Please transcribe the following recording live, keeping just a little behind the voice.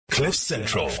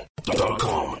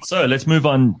CliffCentral.com. So let's move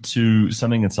on to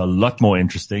something that's a lot more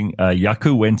interesting.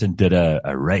 Jaco went and did a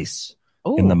race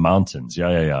in the mountains.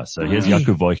 Yeah. So here's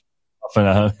Jaco Voigt.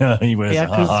 He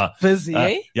was busy,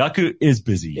 eh? Jaco is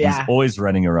busy. Yeah. He's always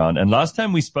running around. And last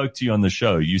time we spoke to you on the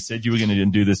show, you said you were going to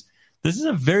do this. This is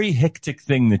a very hectic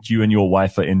thing that you and your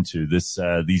wife are into,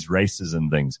 these races and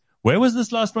things. Where was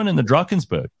this last one? In the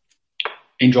Drakensberg?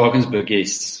 In Drakensberg,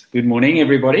 yes. Good morning,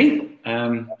 everybody.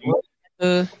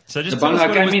 So just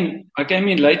I came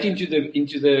in late into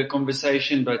the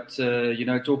conversation, but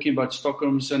talking about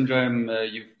Stockholm syndrome,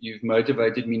 you've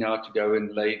motivated me now to go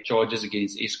and lay charges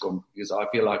against Eskom because I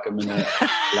feel like I'm in a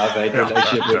love-hate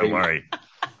relationship. Don't worry.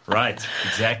 Right,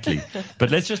 exactly. But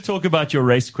let's just talk about your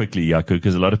race quickly, Jaco,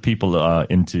 because a lot of people are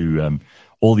into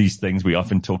all these things. We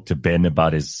often talk to Ben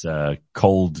about his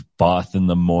cold bath in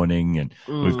the morning, and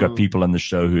we've got people on the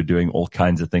show who are doing all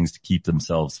kinds of things to keep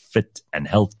themselves fit and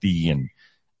healthy and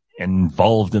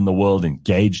involved in the world,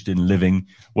 engaged in living.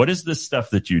 What is this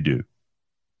stuff that you do?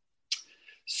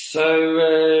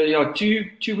 So,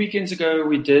 two weekends ago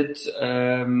we did,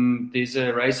 there's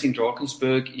a race in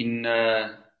Drakensberg in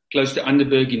close to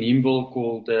Underberg in Himwil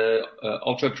called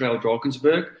Ultra Trail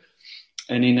Drakensberg.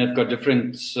 And then I've got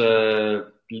different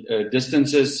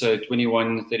distances, so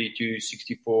 21, 32,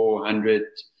 64, 100,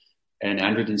 and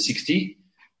 160.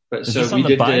 But Is so this we on the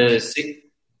did bike?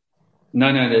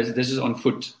 No, this is on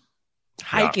foot.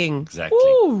 Hiking. Yeah, exactly.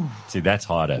 Woo. See, that's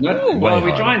harder. Well,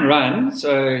 we try and run,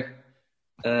 so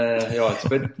it's a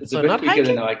bit quicker hiking?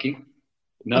 than hiking.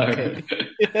 No. Okay.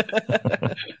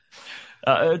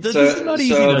 This is not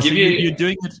easy. I'll So give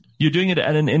you're doing it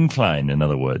at an incline, in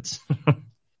other words.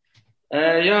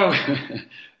 I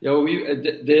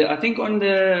think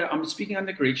I'm speaking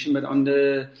under correction, but on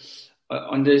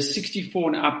the 64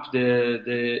 and up,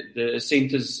 the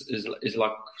ascent is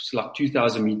like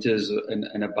 2,000 meters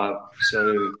and above.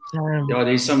 So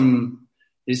there's some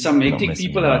hectic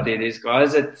people out there. There's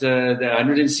guys at the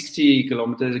 160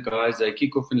 kilometers. Guys, they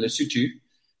kick off in Lesotho,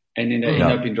 and then they end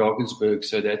up in Drakensberg.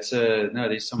 So that's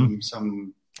there's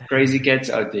some crazy cats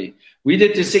out there. We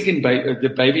did the second the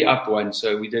baby up one,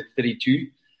 so we did 32.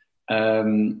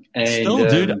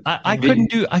 Dude, I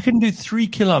couldn't do 3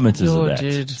 kilometers of that.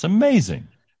 Dude. It's amazing.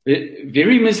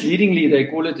 Very misleadingly, they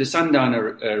call it the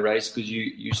sundowner race because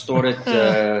you start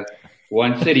at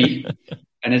 1:30,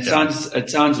 and it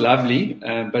sounds lovely,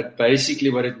 but basically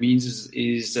what it means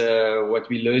is what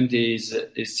we learned is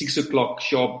 6 o'clock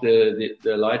sharp. The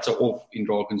lights are off in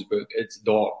Drakensberg. It's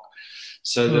dark.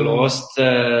 So the last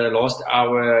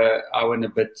hour and a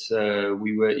bit,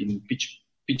 we were in pitch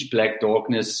black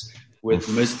darkness with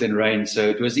mist and rain. So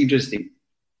it was interesting.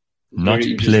 Not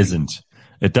pleasant.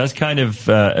 It does kind of,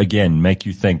 again, make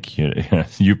you think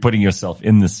you're putting yourself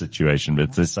in this situation,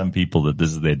 but there's some people that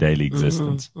this is their daily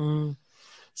existence.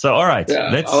 So, all right,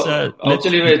 I'll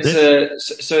tell you,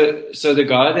 so the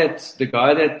guy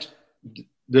that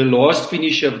the last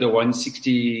finish of the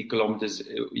 160 kilometers,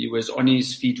 he was on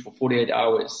his feet for 48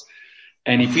 hours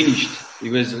and he finished. He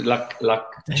was like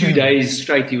 2 days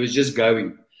straight. He was just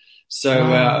going.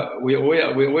 So, we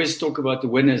always talk about the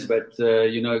winners, but,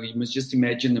 you must just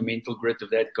imagine the mental grit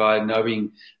of that guy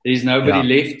knowing there's nobody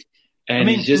left and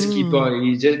he just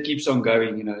keeps on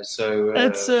going, so.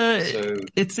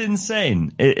 It's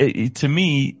insane. To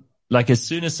me, like as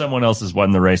soon as someone else has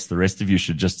won the race, the rest of you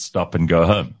should just stop and go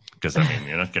home. Because,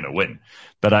 you're not going to win.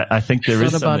 But I think there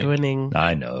is something. It's not about winning.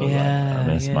 I know.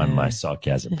 That's my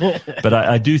sarcasm. But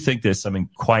I do think there's something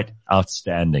quite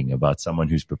outstanding about someone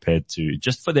who's prepared to,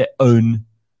 just for their own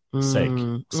sake,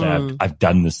 say, I've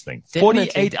done this thing. Definitely.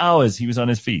 48 hours he was on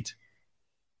his feet.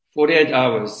 48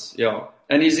 hours, yeah.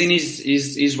 And he's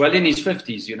well in his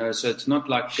 50s, so it's not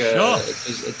like,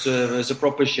 it's a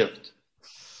proper shift.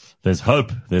 There's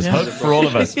hope. There's hope for all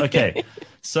of us. Okay.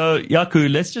 So,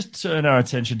 Jaco, let's just turn our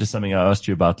attention to something I asked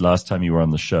you about last time you were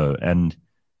on the show. And,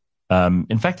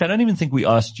 in fact, I don't even think we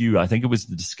asked you. I think it was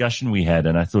the discussion we had,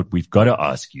 and I thought we've got to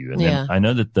ask you. And then I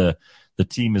know that the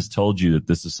team has told you that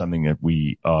this is something that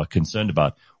we are concerned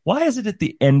about. Why is it at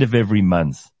the end of every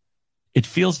month, it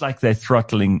feels like they're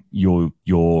throttling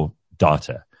your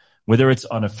data, whether it's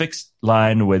on a fixed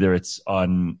line, whether it's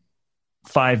on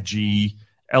 5G,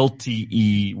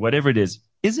 LTE, whatever it is.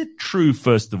 Is it true,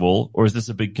 first of all, or is this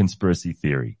a big conspiracy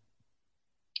theory?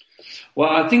 Well,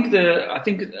 I think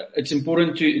it's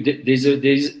important to.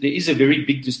 There is a very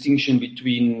big distinction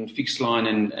between fixed line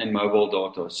and mobile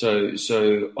data.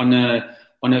 So on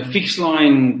a fixed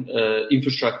line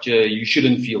infrastructure, you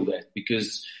shouldn't feel that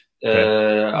because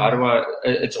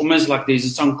it's almost like there's a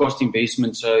sunk cost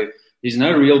investment. So there's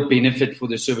no real benefit for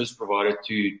the service provider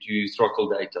to throttle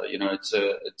data.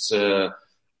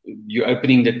 you're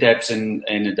opening the taps and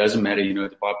it doesn't matter,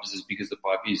 the pipe is as big as the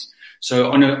pipe is.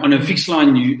 So on a fixed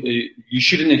line, you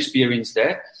shouldn't experience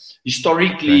that.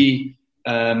 Historically,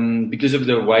 because of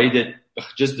the way that,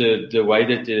 just the way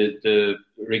that the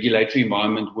regulatory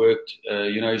environment worked,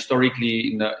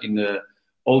 historically in the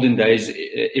olden days,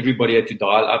 everybody had to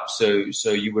dial up.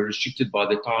 So you were restricted by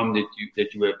the time that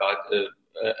you were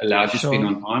allowed to spend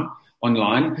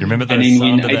online. You remember that? And then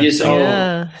when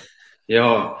ADSL,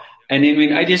 and then when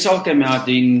ADSL came out,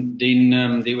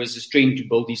 then there was this trend to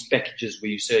build these packages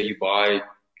where you say you buy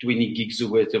 20 gigs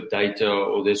worth of data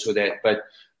or this or that.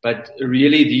 But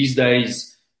really these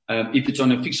days, if it's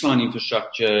on a fixed line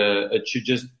infrastructure, it should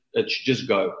just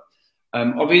go.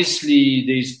 Obviously,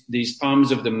 there's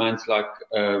times of the month like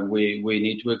where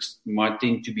networks might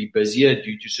tend to be busier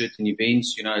due to certain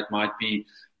events. It might be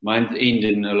month end,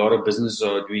 and a lot of businesses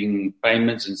are doing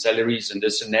payments and salaries and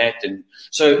this and that. And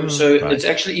so it's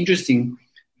actually interesting.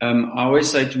 I always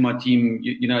say to my team,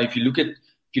 if you look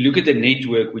at the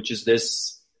network, which is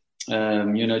this,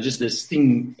 just this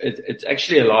thing, it's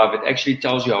actually alive. It actually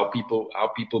tells you how people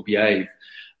behave.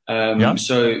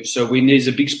 So when there's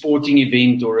a big sporting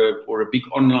event or a big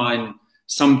online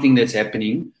something that's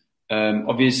happening,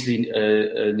 obviously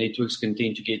networks can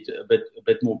tend to get a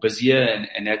bit more busier,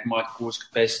 and that might cause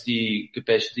capacity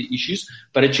issues.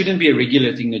 But it shouldn't be a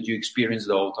regular thing that you experience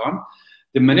the whole time.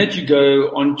 The minute you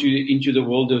go into the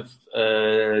world of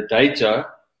data,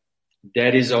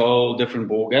 that is a whole different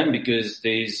ballgame, because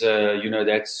there's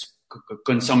that's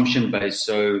consumption based.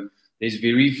 So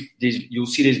you'll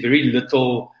see there's very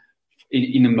little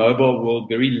in the mobile world,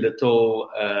 very little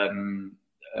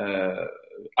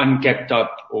uncapped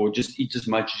up or just eat as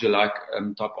much as you like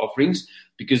type offerings,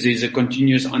 because there's a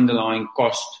continuous underlying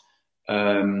cost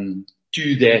to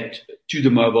the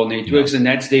mobile networks, and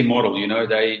that's their model.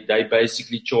 They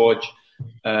basically charge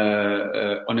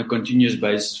on a continuous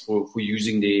basis for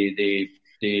using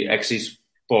their access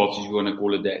paths, if you want to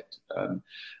call it that.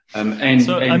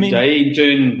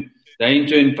 They in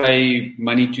turn pay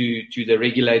money to the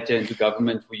regulator and to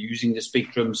government for using the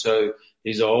spectrum. So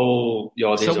there's a whole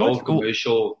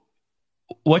commercial.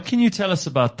 What can you tell us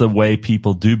about the way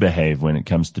people do behave when it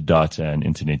comes to data and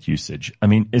internet usage? I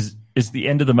mean, is the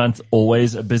end of the month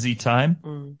always a busy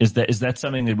time? Is that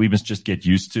something that we must just get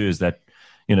used to? Is that,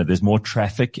 there's more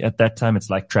traffic at that time? It's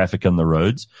like traffic on the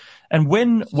roads. And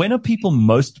when are people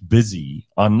most busy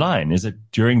online? Is it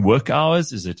during work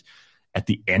hours? Is it at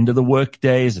the end of the work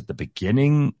day? Is it the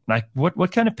beginning? Like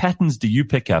what kind of patterns do you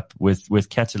pick up with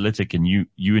Catalytic and you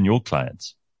and your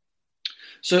clients?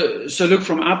 So look,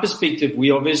 from our perspective,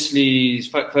 we obviously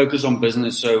focus on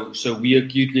business. So we're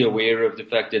acutely aware of the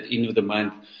fact that end of the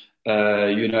month,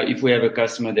 if we have a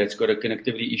customer that's got a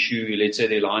connectivity issue, let's say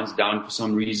their line's down for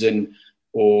some reason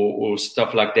or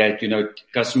stuff like that,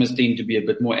 customers tend to be a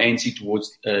bit more antsy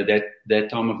towards that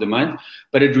time of the month.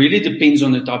 But it really depends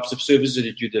on the types of services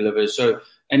that you deliver. So,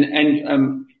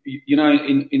 in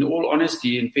all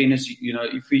honesty and fairness,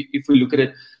 if we look at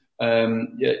it,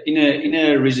 in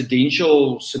a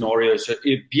residential scenario, so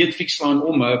be it fixed line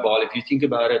or mobile, if you think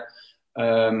about it,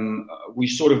 we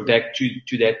sort of back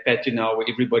to that pattern now where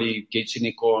everybody gets in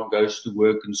their car and goes to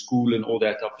work and school and all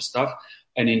that type of stuff.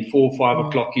 And in 4 or 5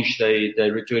 o'clock-ish,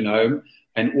 they return home,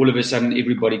 and all of a sudden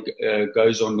everybody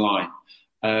goes online.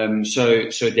 So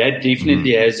that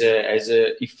definitely has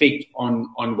a effect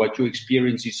on what your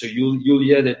experience is. So you'll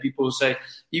hear that people will say,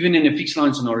 even in a fixed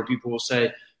line scenario, people will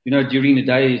say, during the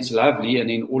day it's lovely, and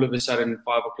then all of a sudden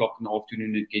 5 o'clock in the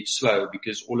afternoon it gets slow,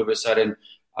 because all of a sudden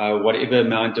whatever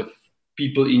amount of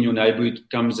people in your neighborhood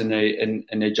comes and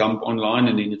they jump online,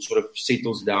 and then it sort of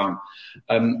settles down.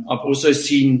 I've also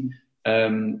seen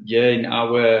in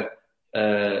our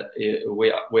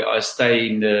where I stay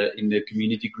in the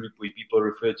community group, where people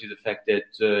refer to the fact that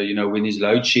when there's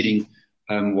load shedding,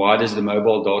 why does the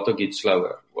mobile data get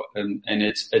slower? And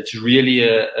it's really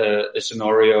a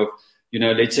scenario of,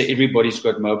 let's say everybody's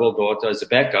got mobile data as a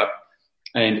backup,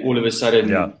 and all of a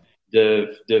sudden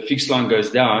the fixed line goes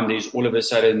down. There's all of a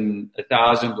sudden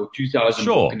 1,000 or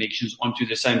 2,000 connections onto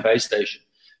the same base station.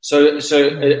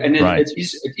 It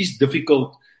is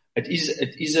difficult. It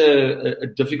is a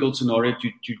difficult scenario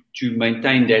to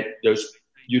maintain those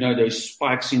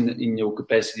spikes in your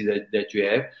capacity that you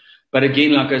have. But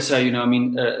again, like I say,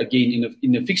 again,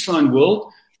 in the fixed line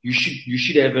world, you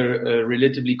should have a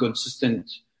relatively consistent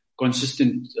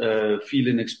feel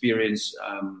and experience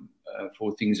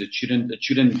for things. It shouldn't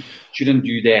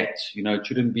do that. It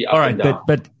shouldn't be up and down.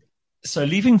 But so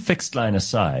leaving fixed line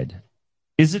aside,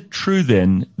 is it true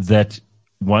then that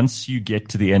once you get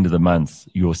to the end of the month,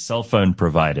 your cell phone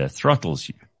provider throttles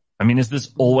you? I mean, is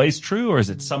this always true, or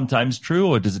is it sometimes true,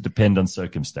 or does it depend on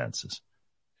circumstances?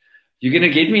 You're going to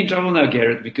get me in trouble now,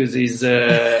 Gareth, because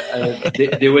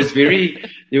there was very,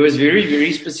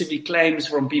 very specific claims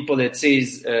from people that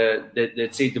says that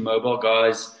said the mobile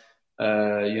guys,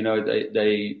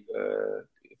 if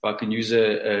I can use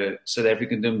a South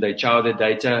African term, they chow the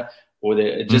data, or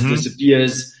it just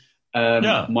disappears.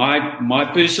 My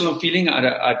personal feeling,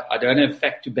 I don't have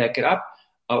fact to back it up.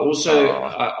 I also,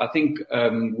 I think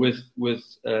with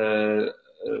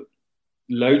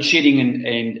load shedding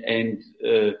and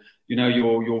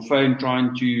your phone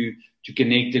trying to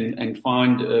connect and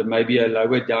find maybe a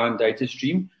lower down data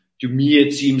stream, to me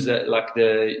it seems that like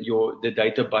the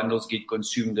data bundles get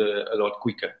consumed a lot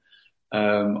quicker.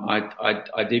 There's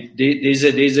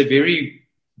a very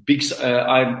big.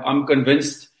 I'm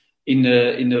convinced in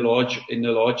the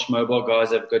large mobile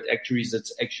guys have got actuaries that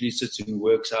actually sits and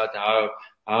works out how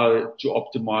to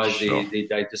optimize their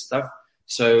data stuff.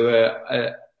 So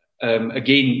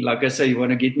again, like I say, you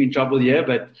want to get me in trouble here,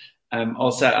 but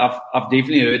I'll say I've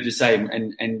definitely heard the same,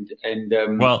 and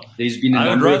there's been a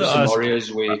number of scenarios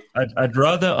where I'd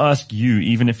rather ask you,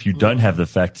 even if you don't have the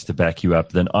facts to back you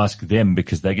up, than ask them,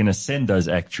 because they're going to send those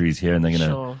actuaries here and they're going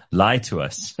to lie to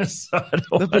us. So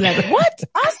they'll be like, "What?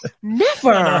 Us?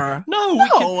 Never?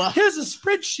 No. Here's a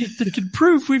spreadsheet that can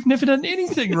prove we've never done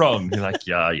anything wrong." You're like,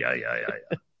 yeah.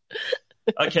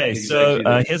 Okay, so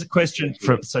here's a question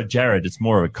from Jared. It's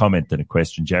more of a comment than a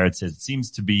question. Jared says, it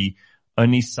seems to be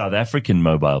only South African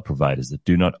mobile providers that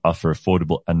do not offer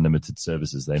affordable unlimited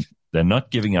services. They're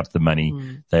not giving up the money.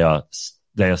 They are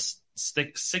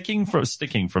sticking from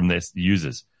their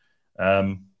users.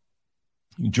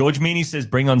 George Meany says,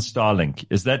 bring on Starlink.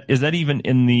 Is that even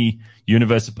in the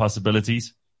universe of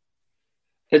possibilities?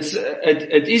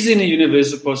 It is in the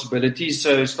universe of possibilities.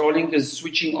 So Starlink is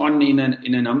switching on in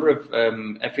a number of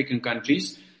African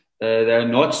countries. They're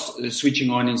not switching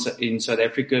on in South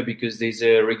Africa because there's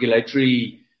a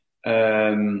regulatory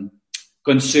concern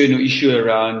or issue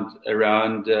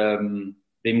around them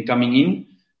coming in.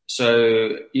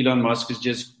 So Elon Musk has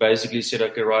just basically said,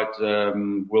 okay, right,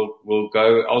 we'll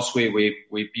go elsewhere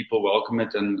where people welcome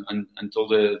it, and until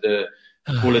the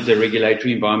call it the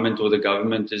regulatory environment or the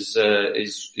government is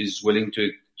willing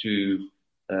to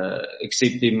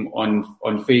accept them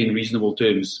on fair and reasonable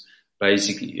terms,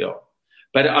 basically, yeah.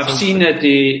 But I've seen that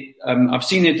there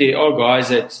are guys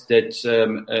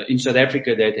that in South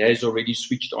Africa that has already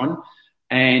switched on,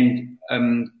 and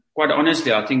quite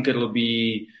honestly, I think it'll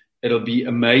be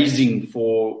amazing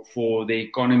for the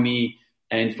economy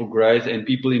and for growth, and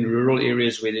people in rural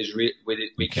areas where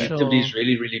connectivity is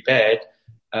really, really bad.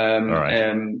 I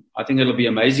think it'll be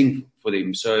amazing for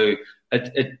them. So I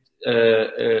think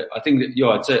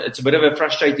that, it's a bit of a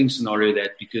frustrating scenario,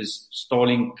 that because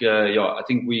Starlink, I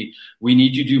think we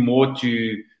need to do more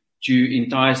to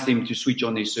entice them to switch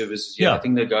on their services. I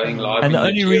think they're going live. And the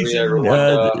only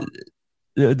reason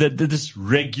this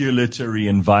regulatory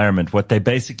environment, what they're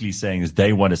basically saying is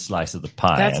they want a slice of the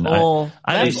pie. That's and all.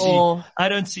 I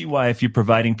don't see why, if you're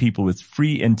providing people with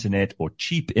free internet or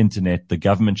cheap internet, the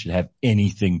government should have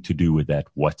anything to do with that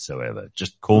whatsoever.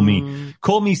 Just call me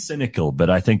cynical, but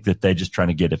I think that they're just trying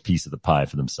to get a piece of the pie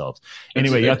for themselves.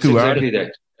 Anyway, Jaco, exactly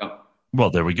that. Well,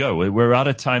 there we go. We're out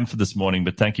of time for this morning,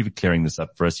 but thank you for clearing this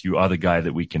up for us. You are the guy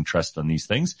that we can trust on these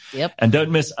things. Yep. And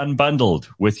don't miss Unbundled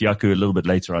with Jaco a little bit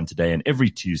later on today and every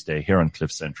Tuesday here on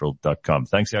cliffcentral.com.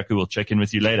 Thanks, Jaco. We'll check in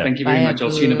with you later. Thank you very much.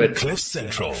 I'll see you in a bit.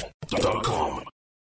 cliffcentral.com